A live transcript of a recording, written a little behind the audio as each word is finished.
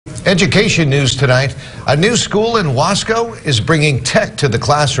Education news tonight. A new school in Wasco is bringing tech to the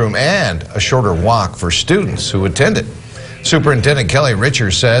classroom and a shorter walk for students who attend it. Superintendent Kelly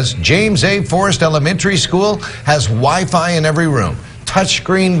Richards says James A. Forrest Elementary School has Wi-Fi in every room,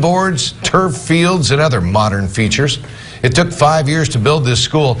 touchscreen boards, turf fields, and other modern features. It took 5 years to build this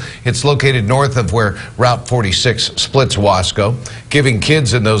school. It's located north of where Route 46 splits Wasco, giving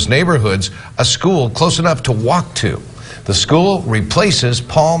kids in those neighborhoods a school close enough to walk to. The school replaces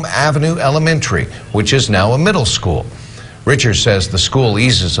Palm Avenue Elementary, which is now a middle school. Richards says the school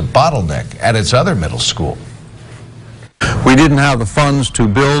eases a bottleneck at its other middle school. We didn't have the funds to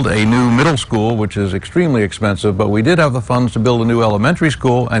build a new middle school, which is extremely expensive, but we did have the funds to build a new elementary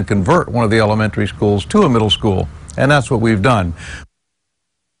school and convert one of the elementary schools to a middle school, and that's what we've done.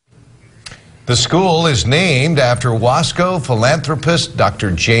 The school is named after Wasco philanthropist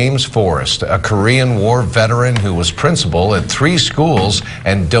Dr. James Forrest, a Korean War veteran who was principal at 3 schools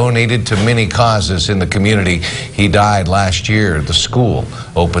and donated to many causes in the community. He died last year. The school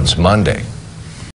opens Monday.